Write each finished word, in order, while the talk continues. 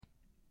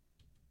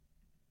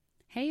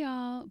Hey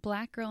y'all,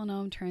 Black Girl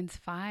Gnome turns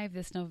 5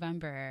 this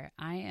November.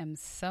 I am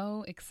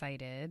so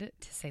excited,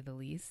 to say the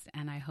least,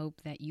 and I hope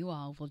that you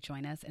all will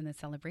join us in the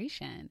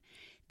celebration.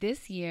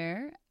 This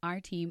year, our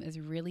team is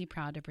really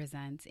proud to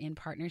present, in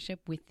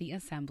partnership with the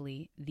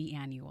Assembly, the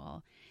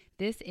annual.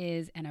 This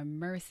is an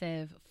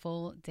immersive,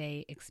 full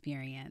day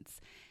experience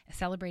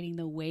celebrating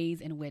the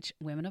ways in which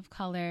women of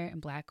color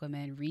and Black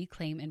women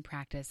reclaim and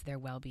practice their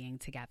well being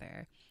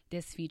together.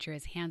 This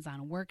features hands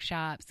on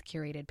workshops,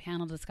 curated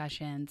panel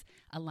discussions,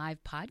 a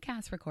live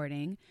podcast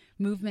recording,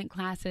 movement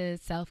classes,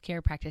 self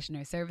care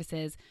practitioner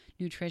services,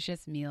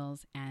 nutritious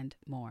meals, and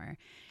more.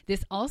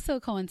 This also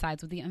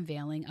coincides with the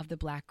unveiling of the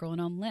Black Girl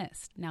Gnome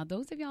list. Now,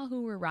 those of y'all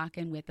who were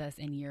rocking with us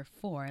in year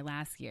 4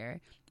 last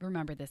year,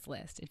 remember this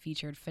list. It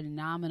featured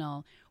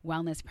phenomenal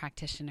wellness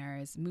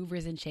practitioners,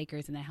 movers and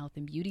shakers in the health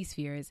and beauty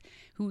spheres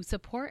who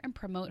support and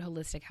promote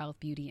holistic health,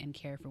 beauty, and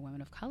care for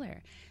women of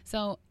color.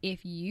 So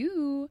if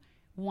you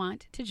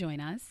want to join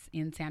us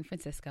in San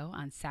Francisco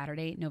on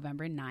Saturday,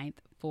 November 9th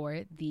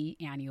for the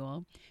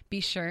annual, be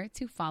sure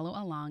to follow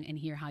along and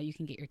hear how you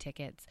can get your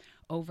tickets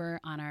over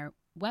on our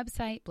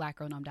website,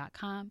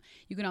 blackgirlgnome.com.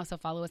 You can also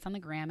follow us on the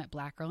gram at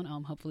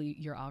blackgirlgnome. Hopefully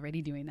you're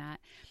already doing that.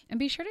 And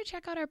be sure to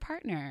check out our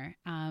partner.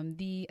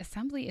 The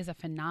Assembly is a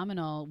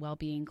phenomenal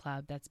well-being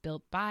club that's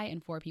built by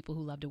and for people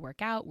who love to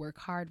work out, work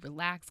hard,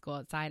 relax, go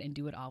outside, and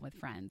do it all with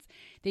friends.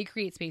 They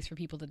create space for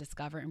people to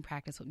discover and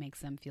practice what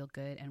makes them feel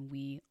good, and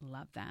we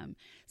love them.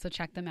 So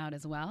check them out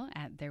as well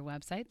at their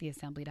website,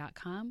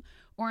 theassembly.com,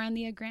 or on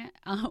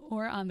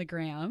the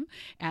gram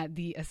at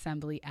the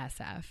Assembly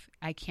SF.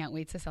 I can't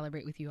wait to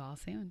celebrate with you all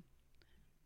soon.